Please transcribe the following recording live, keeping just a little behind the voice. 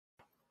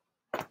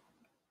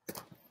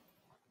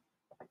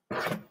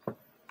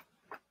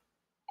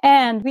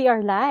And we are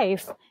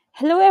live.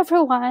 Hello,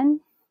 everyone.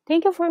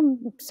 Thank you for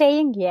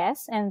saying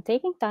yes and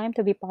taking time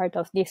to be part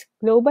of this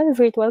Global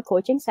Virtual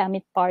Coaching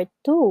Summit Part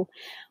 2,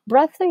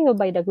 brought to you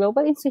by the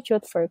Global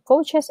Institute for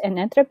Coaches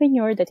and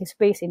Entrepreneurs that is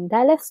based in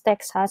Dallas,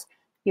 Texas,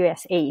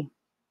 USA.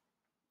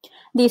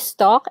 This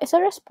talk is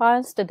a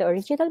response to the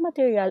original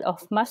material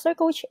of Master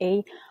Coach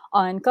A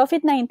on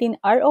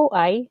COVID-19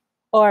 ROI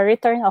or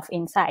Return of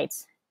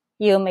Insights.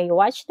 You may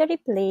watch the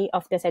replay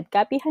of the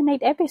Zedkapi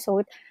Night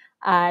episode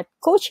at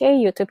Coach A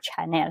YouTube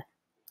channel.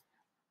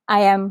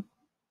 I am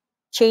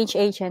change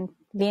agent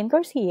Lyn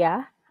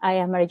Garcia. I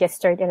am a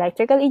registered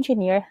electrical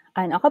engineer,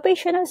 an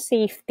occupational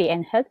safety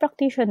and health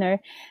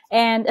practitioner,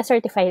 and a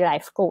certified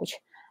life coach.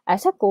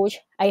 As a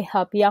coach, I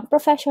help young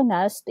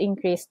professionals to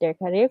increase their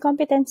career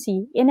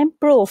competency and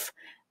improve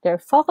their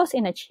focus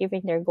in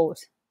achieving their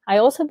goals. I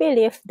also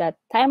believe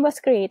that time was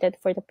created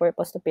for the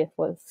purpose to be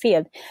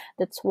fulfilled.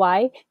 That's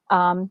why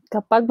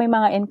kapag may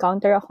mga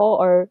encounter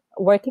ako or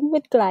working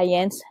with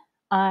clients,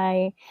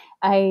 I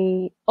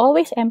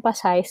always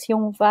emphasize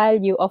yung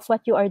value of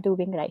what you are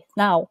doing right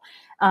now.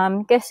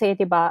 Kasi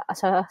 'di ba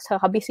sa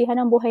kabisihan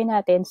ng buhay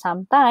natin,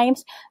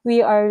 sometimes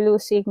we are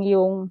losing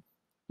yung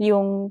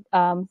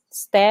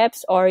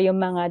steps or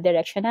yung mga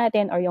direction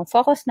natin or yung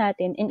focus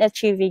natin in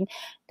achieving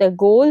the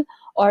goal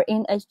or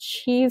in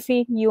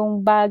achieving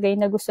yung bagay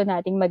na gusto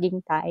nating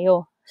maging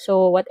tayo.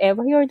 So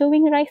whatever you're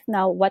doing right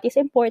now, what is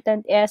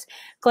important is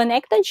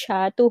connected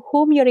siya to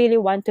whom you really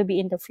want to be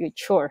in the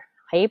future.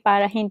 Okay?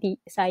 Para hindi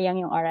sayang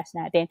yung oras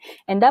natin.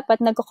 And dapat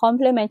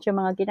nagko-complement yung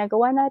mga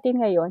ginagawa natin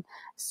ngayon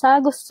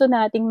sa gusto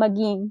nating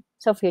maging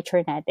sa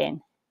future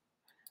natin.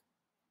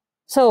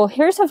 So,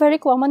 here's a very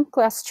common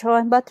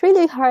question but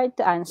really hard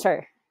to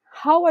answer.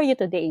 How are you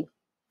today?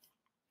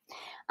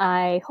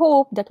 I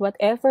hope that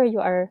whatever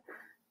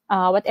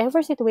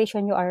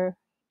situation you are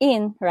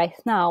in right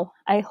now,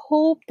 I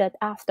hope that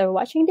after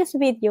watching this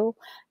video,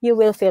 you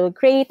will feel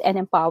great and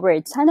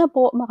empowered. Sana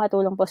po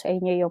makatulong po sa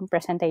inyo yung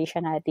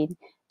presentation natin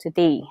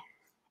today.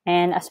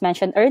 And as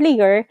mentioned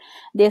earlier,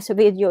 this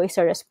video is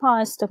a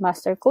response to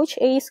Master Coach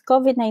A's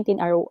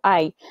COVID-19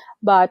 ROI.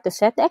 But to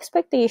set the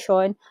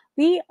expectation,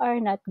 we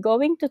are not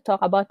going to talk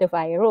about the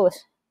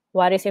virus.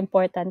 What is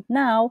important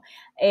now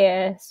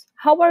is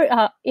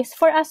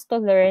for us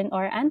to learn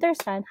or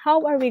understand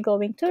how are we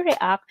going to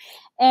react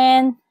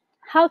and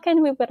how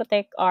can we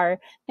protect our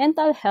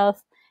mental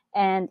health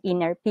and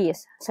inner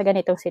peace sa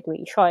ganitong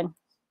situation.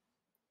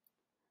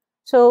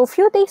 So, a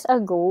few days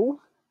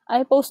ago,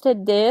 I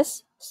posted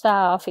this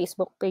sa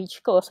Facebook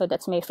page ko. So,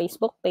 that's my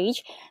Facebook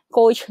page,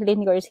 Coach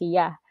Lyn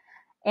Garcia.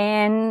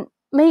 And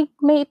may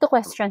two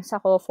questions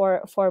ako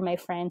for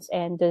my friends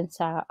and dun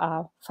sa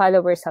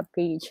followers sa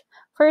page.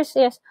 First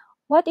is,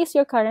 what is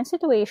your current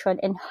situation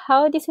and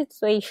how this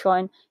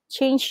situation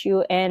changed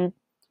you and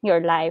your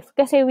life?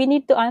 Kasi we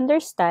need to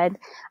understand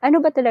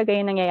ano ba talaga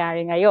yung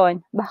nangyayari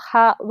ngayon.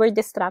 Baka we're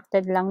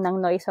distracted lang ng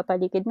noise sa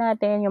paligid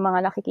natin, yung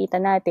mga nakikita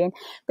natin.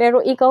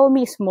 Pero ikaw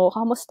mismo,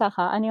 kamusta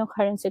ka? Ano yung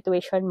current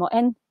situation mo?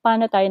 And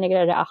paano tayo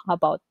nagre-react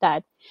about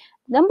that?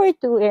 Number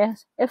 2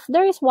 is, if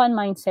there is one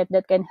mindset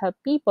that can help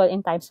people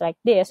in times like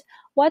this,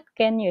 what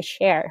can you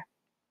share?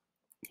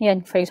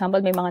 Yan, for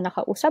example, may mga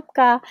nakausap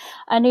ka,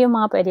 ano yung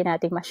mga pwede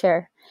nating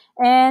ma-share?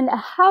 And I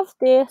have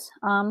this,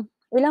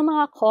 ilang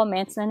mga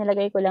comments na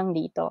nilagay ko lang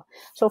dito.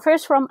 So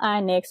first from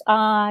Annex,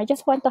 I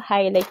just want to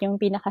highlight yung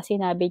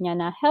pinakasinabi niya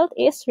na health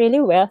is really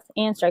wealth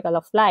in circle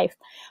of life.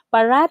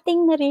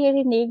 Parating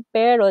naririnig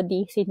pero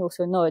di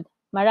sinusunod.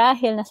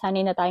 Marahil na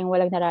sanay na tayong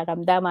walang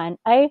nararamdaman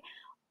ay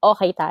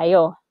okay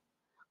tayo.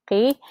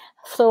 Okay?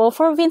 So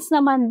for Vince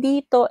naman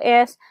dito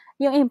is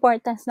yung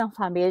importance ng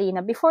family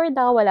na before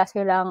daw wala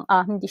silang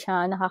hindi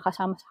siya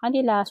nakakasama sa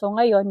kanila. So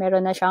ngayon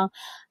meron na siyang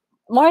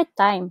more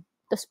time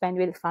to spend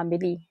with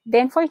family.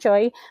 Then for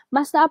Joy,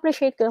 mas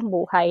na-appreciate ko yung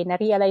buhay.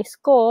 Na-realize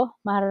ko,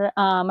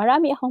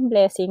 marami akong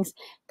blessings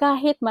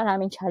kahit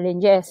maraming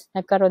challenges.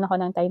 Nagkaroon ako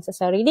ng time sa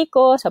sarili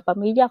ko, sa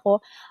pamilya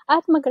ko,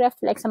 at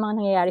mag-reflect sa mga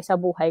nangyayari sa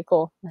buhay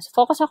ko. Mas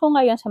focus ako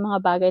ngayon sa mga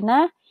bagay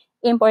na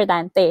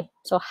importante.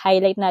 So,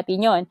 highlight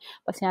natin yon.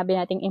 Pag sinabi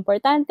natin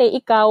importante,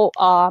 ikaw,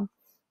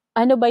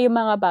 ano ba yung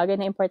mga bagay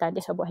na importante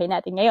sa buhay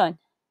natin ngayon?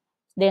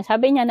 Then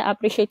sabi niya,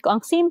 na-appreciate ko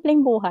ang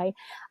simpleng buhay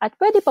at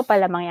pwede pa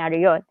pala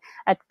mangyari yon.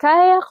 At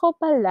kaya ko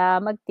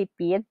pala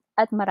magtipid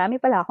at marami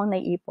pala akong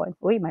naiipon.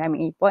 Uy,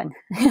 maraming ipon.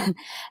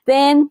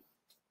 Then,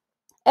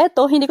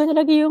 eto, hindi ko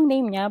nalagay yung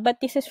name niya, but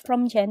this is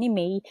from Jenny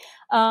May.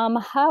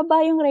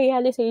 Mahaba yung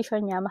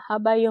realization niya,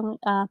 mahaba yung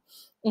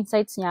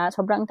insights niya,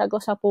 sobrang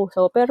tago sa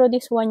puso. Pero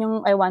this one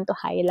yung I want to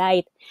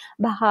highlight.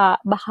 Baka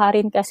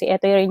rin kasi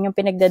ito rin yung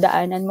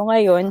pinagdadaanan mo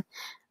ngayon,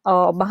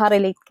 baka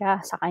relate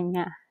ka sa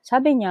kanya.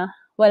 Sabi niya,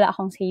 wala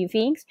akong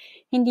savings,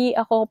 hindi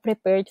ako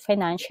prepared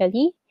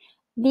financially.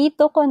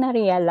 Dito ko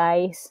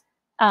na-realize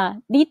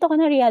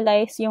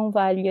yung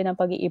value ng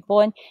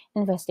pag-iipon,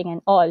 investing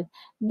and all.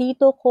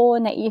 Dito ko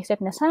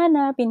naisip na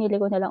sana,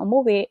 pinili ko na lang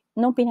umuwi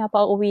nung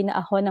pinapauwi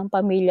na ako ng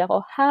pamilya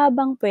ko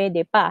habang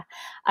pwede pa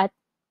at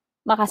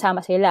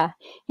makasama sila.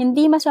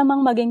 Hindi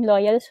masamang maging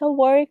loyal sa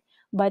work,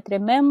 But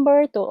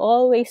remember to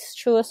always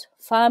choose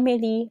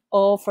family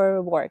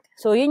over work.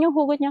 So, yun yung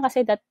hugot niya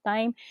kasi that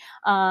time,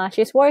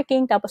 she's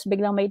working, tapos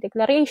biglang may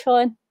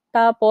declaration,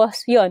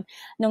 tapos, yun,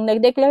 nung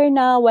nag-declare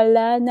na,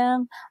 wala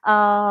nang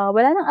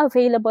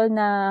available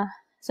na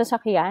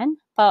sasakyan,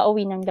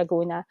 pauwi ng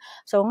Laguna.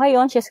 So,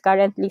 ngayon, she's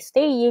currently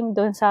staying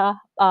doon sa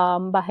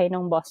bahay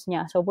ng boss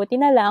niya. So, buti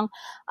na lang,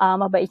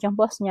 mabait yung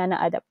boss niya,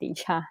 na-adapt din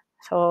siya.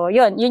 So,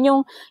 yun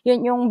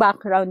yung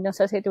background ng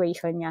sa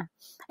situation niya.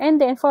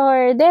 And then,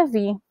 for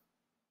Devi,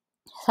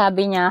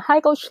 sabi niya, "Hi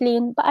Coach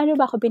Lyn, paano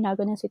ba ako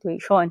binago ng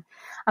situation?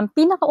 Ang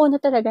pinakauna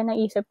talaga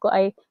naisip ko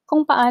ay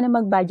kung paano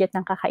mag-budget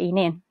ng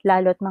kakainin,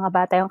 lalo't mga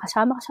bata yung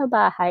kasama ko sa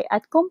bahay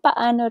at kung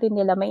paano rin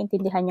nila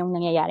maintindihan yung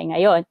nangyayari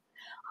ngayon."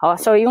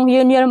 So yun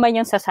naman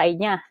yung sa side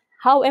niya.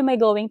 How am I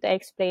going to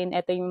explain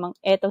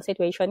etong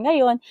situation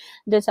ngayon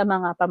dun sa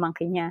mga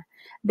pamangkin niya?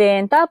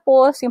 Then,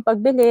 tapos, yung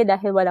pagbili,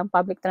 dahil walang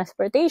public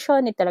transportation,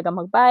 talaga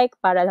mag-bike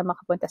para lang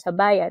makapunta sa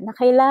bayan, na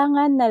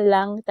kailangan na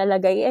lang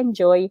talaga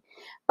i-enjoy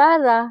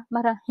para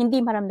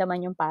hindi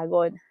maramdaman yung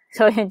pagod.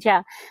 So, yun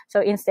siya.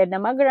 So, instead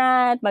na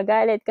mag-rant,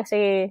 magalit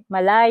kasi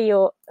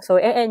malayo, so,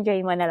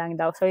 i-enjoy mo na lang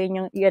daw. So,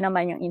 yun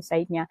naman yung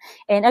insight niya.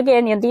 And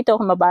again, yun dito,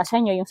 kung mabasa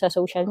nyo yung sa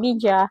social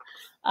media,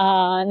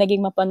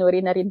 naging mapanuri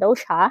na rin daw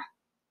siya.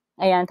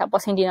 Ayan,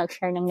 tapos hindi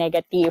nag-share ng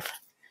negative.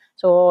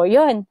 So,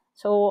 yun.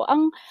 So,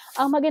 ang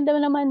maganda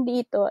naman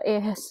dito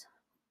is,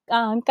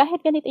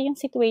 kahit ganito yung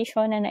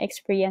situation na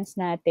na-experience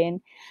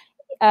natin,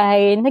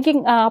 ay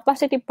naging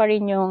positive pa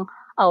rin yung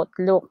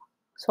outlook.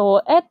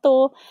 So,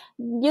 etong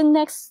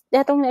next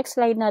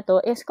slide na to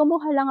is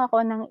kumuha lang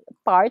ako ng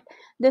part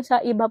dun sa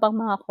iba pang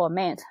mga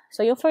comments.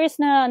 So, yung first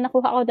na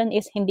nakuha ko dun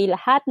is hindi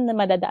lahat na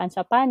madadaan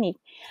sa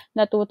panic.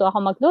 Natuto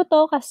ako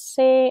magluto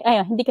kasi,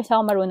 hindi kasi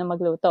ako marunong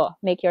magluto.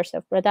 Make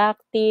yourself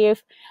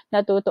productive.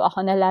 Natuto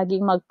ako na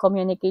laging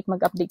mag-communicate,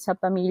 mag-update sa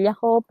pamilya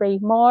ko,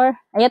 pray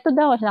more. Ito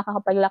daw,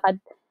 nakakapaglakad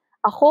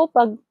ako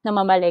pag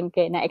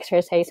namamalengke, na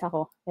exercise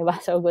ako. Diba?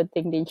 So, good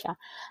thing din siya.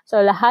 So,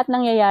 lahat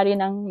nangyayari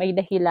ng may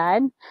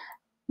dahilan.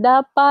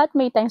 Dapat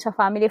may time sa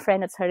family,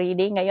 friend at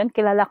sarili. Ngayon,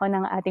 kilala ko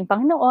ng ating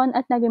Panginoon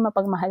at naging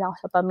mapagmahal ako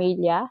sa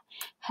pamilya.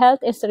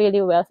 Health is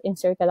really wealth in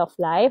circle of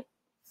life.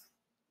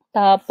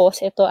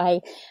 Tapos, ito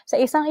ay,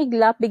 sa isang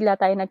iglap, bigla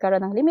tayo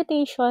nagkaroon ng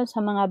limitation sa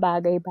mga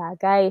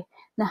bagay-bagay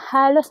na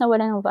halos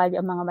nawalan ng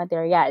value ang mga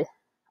material.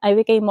 I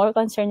became more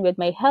concerned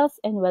with my health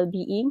and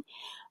well-being.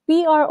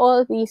 We are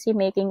all busy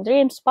making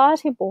dreams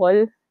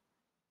possible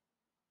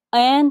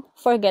and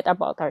forget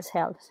about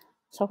ourselves.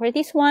 So for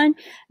this one,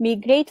 be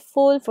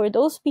grateful for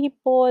those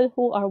people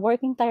who are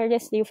working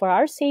tirelessly for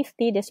our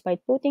safety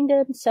despite putting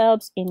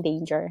themselves in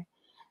danger.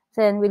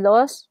 Then we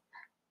lost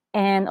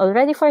and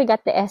already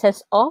forgot the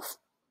essence of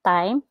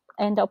time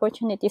and the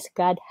opportunities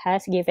God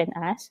has given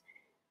us.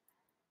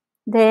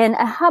 Then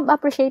I have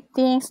appreciated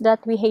things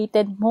that we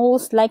hated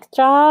most, like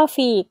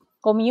traffic,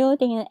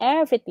 commuting, and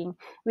everything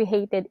we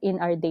hated in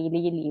our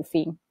daily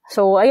living.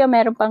 So, ayun,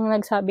 meron pang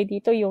nagsabi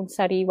dito yung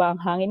sariwa ang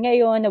hangin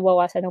ngayon,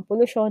 nabawasan ng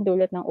polusyon,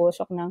 dulot ng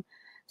usok ng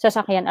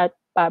sasakyan at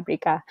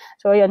pabrika.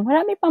 So, ayun,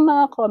 marami pang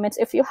mga comments.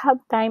 If you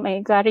have time, I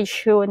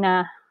encourage you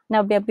na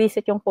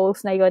visit yung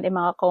post na yun, yung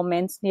mga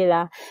comments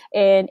nila.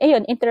 And,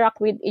 ayun,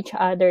 interact with each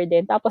other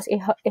din. Tapos,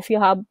 if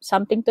you have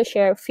something to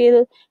share,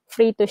 feel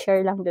free to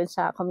share lang dun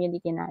sa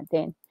community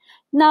natin.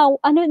 Now,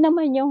 ano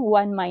naman yung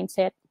one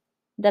mindset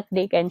that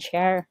they can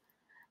share?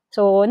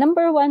 So,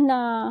 number one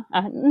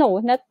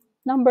not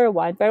number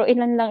one, pero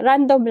ilan lang,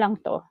 random lang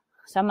to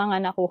sa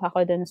mga nakuha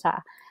ko dun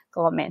sa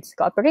comments.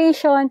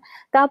 Cooperation.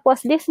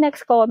 Tapos, this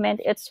next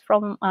comment, it's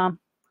from,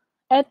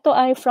 ito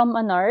ay from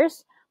a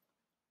nurse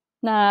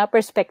na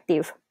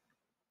perspective.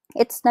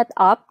 It's not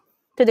up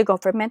to the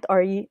government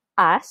or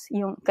us,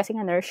 kasi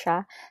nga nurse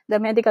siya,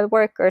 the medical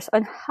workers,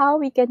 on how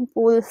we can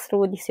pull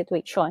through this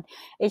situation.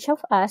 Each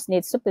of us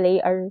needs to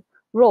play a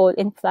role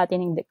in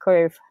flattening the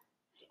curve.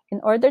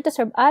 In order to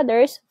serve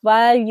others,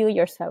 value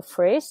yourself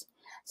first,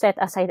 set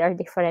aside our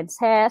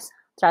differences,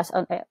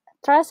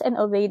 trust and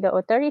obey the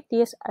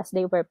authorities as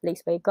they were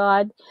placed by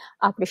God,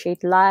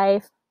 appreciate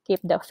life,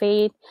 keep the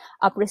faith,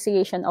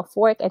 appreciation of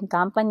work and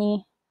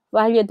company,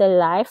 value the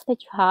life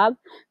that you have,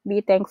 be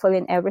thankful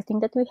in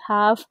everything that we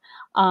have,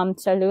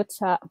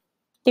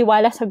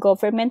 tiwala sa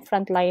government,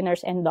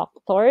 frontliners, and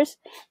doctors,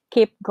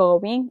 keep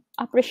going,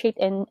 appreciate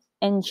and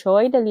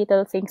enjoy the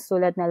little things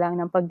tulad na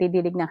lang ng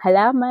pagdidilig ng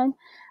halaman.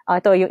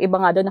 Ito, yung iba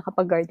nga doon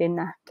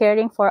nakapag-garden na.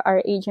 Caring for our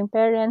aging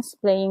parents,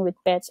 playing with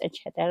pets,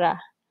 etc.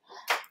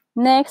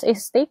 Next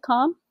is stay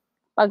calm.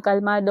 Pag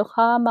kalmado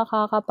ka,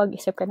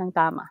 makakapag-isip ka ng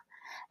tama.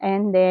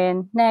 And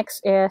then,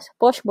 next is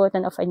push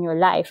button of a new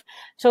life.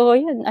 So,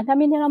 yun. Ang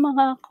dami nila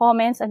mga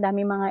comments, ang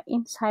dami mga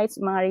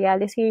insights, mga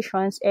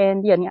realizations,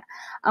 and yun nga.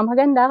 Ang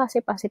maganda kasi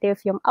positive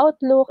yung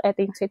outlook,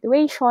 ito yung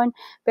situation,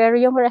 pero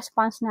yung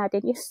response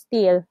natin is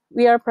still,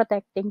 we are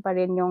protecting pa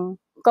rin yung,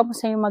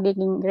 kamusta yung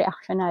magiging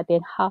reaction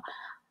natin,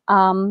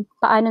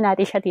 paano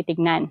natin siya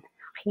titignan.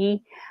 Okay?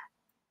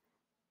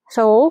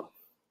 So,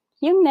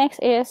 yung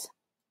next is,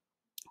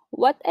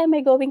 what am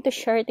I going to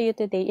share to you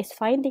today is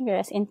finding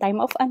rest in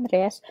time of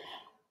unrest.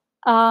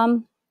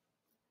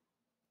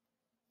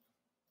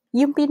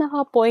 yung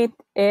pinaka-point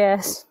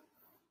is,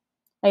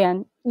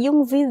 ayan,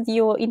 yung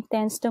video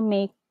intends to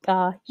make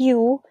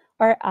you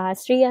or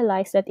us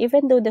realize that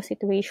even though the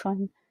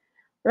situation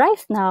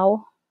right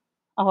now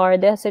or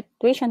the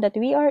situation that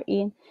we are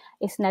in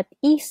is not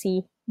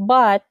easy,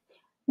 but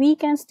we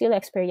can still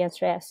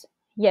experience rest.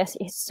 Yes,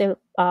 it's still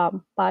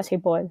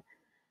possible.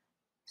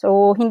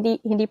 So,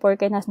 hindi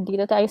porke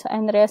nandito tayo sa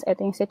UnRest,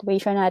 ito yung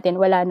situation natin,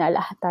 wala na,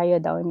 lahat tayo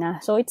down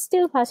na. So, it's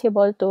still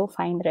possible to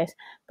find rest.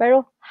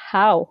 Pero,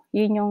 how?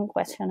 Yun yung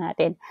question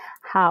natin.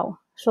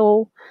 How?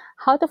 So,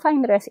 how to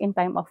find rest in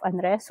time of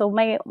unrest? So,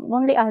 my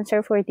only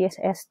answer for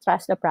this is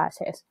trust the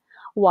process.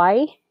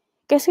 Why?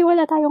 Kasi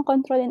wala tayong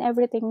control in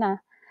everything na.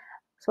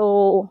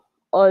 So,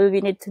 all we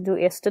need to do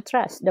is to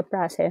trust the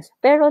process.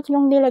 Pero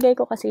yung nilagay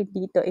ko kasi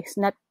dito is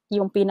not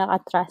yung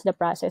pinaka-trust the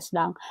process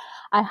lang.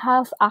 I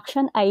have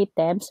action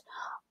items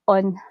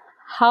on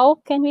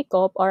how can we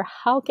cope or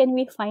how can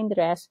we find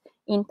rest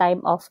in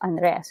time of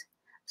unrest.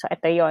 So,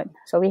 ito yon.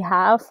 So, we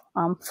have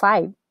 5.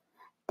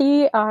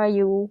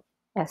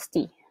 TRUST.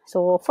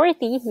 So, for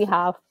T, we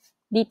have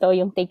dito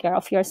yung take care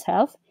of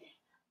yourself.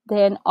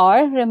 Then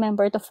R,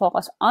 remember to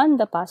focus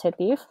on the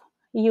positive.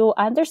 You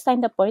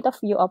understand the point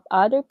of view of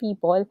other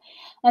people.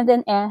 And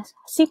then S,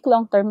 seek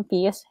long-term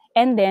peace.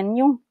 And then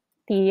yung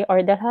T, or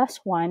the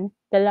last one,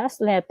 the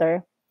last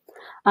letter,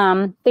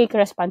 take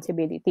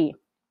responsibility.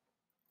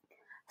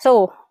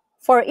 So,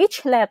 for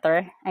each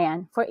letter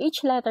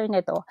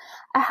nito,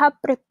 I have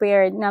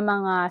prepared na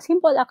mga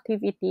simple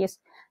activities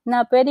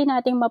na pwede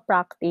nating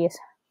ma-practice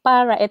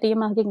para ito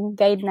yung maging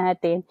guide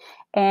natin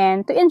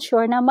and to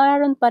ensure na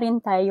mayroon pa rin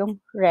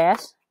tayong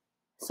rest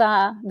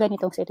sa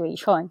ganitong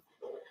situation.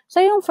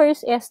 So, yung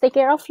first is take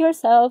care of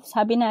yourself.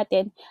 Sabi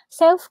natin,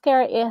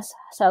 self-care is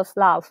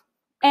self-love.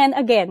 And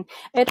again,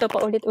 ito pa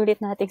ulit-ulit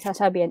natin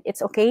sasabihin,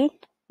 it's okay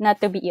not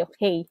to be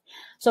okay.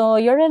 So,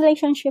 your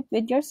relationship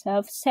with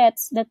yourself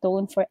sets the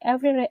tone for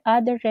every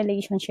other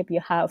relationship you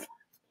have.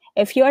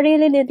 If you are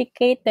really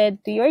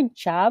dedicated to your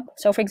job,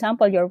 so for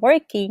example, you're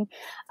working,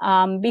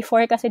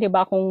 before kasi 'di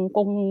ba kung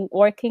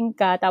working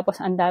ka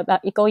tapos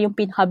ikaw yung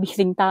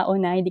pinaka-busy tao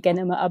na hindi ka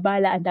na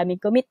maabala, ang daming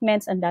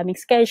commitments, ang daming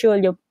schedule,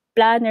 yung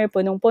planner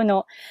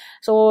punong-puno.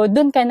 So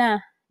doon ka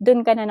na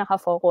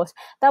naka-focus.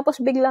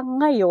 Tapos biglang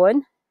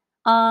ngayon,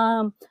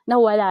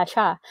 nawala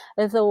siya.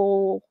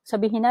 So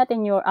sabihin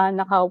natin you're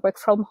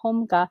naka-work from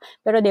home ka,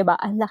 pero 'di ba,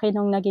 ang laki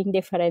nung naging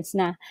difference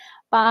na.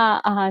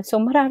 So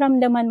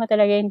mararamdaman mo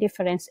talaga yung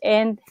difference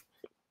and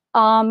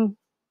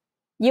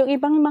yung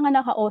ibang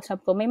mga nakausap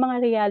ko, may mga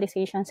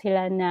realization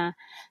sila na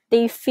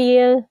they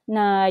feel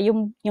na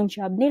yung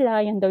job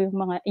nila, yun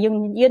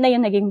na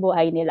yung naging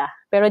buhay nila.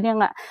 Pero yun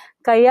nga,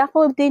 kaya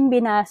ko din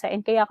binasa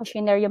and kaya ko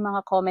share yung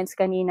mga comments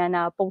kanina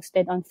na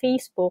posted on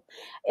Facebook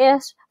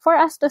is for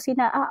us to see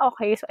na,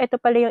 okay, so ito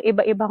pala yung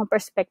iba-ibang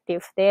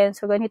perspective din.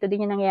 So ganito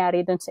din yung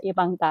nangyayari dun sa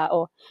ibang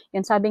tao.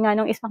 Yun sabi nga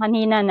nung isa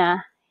kanina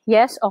na,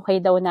 yes,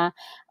 okay daw na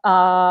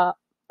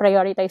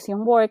prioritize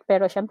yung work,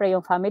 pero syempre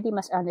yung family,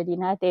 mas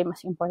din natin,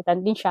 mas important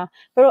din siya.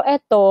 Pero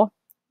eto,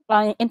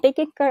 in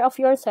taking care of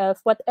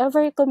yourself,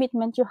 whatever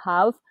commitment you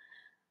have,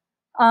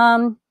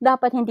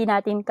 dapat hindi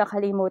natin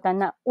kakalimutan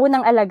na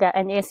unang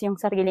alagaan is yung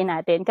sarili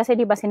natin. Kasi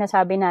di ba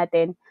sinasabi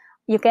natin,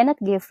 you cannot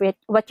give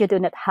it what you do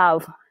not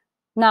have.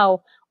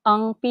 Now,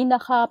 ang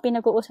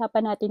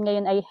pinag-uusapan natin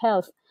ngayon ay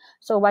health.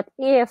 So what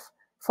if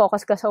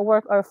focus ka sa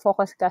work or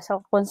focus ka sa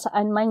kung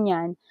saan man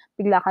yan,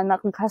 bigla ka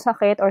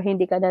nakakasakit or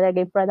hindi ka na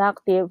naging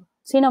productive,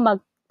 sino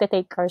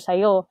mag-take care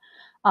sa'yo?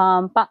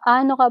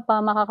 Paano ka pa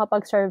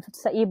makakapag-serve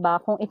sa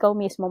iba kung ikaw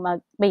mismo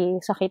may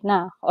sakit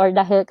na? Or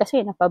dahil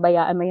kasi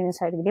napabayaan mo yun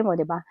sa sarili mo,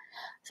 di ba?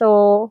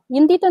 So,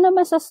 yun dito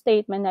naman sa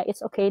statement na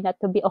it's okay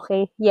not to be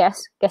okay.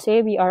 Yes,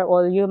 kasi we are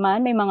all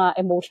human. May mga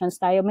emotions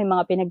tayo, may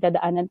mga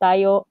pinagdadaanan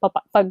tayo.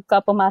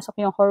 Pagka pumasok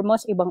yung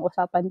hormones, ibang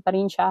usapan pa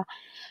rin siya.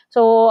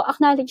 So,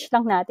 acknowledge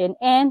lang natin.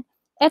 And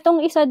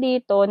etong isa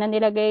dito na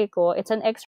nilagay ko, it's an extra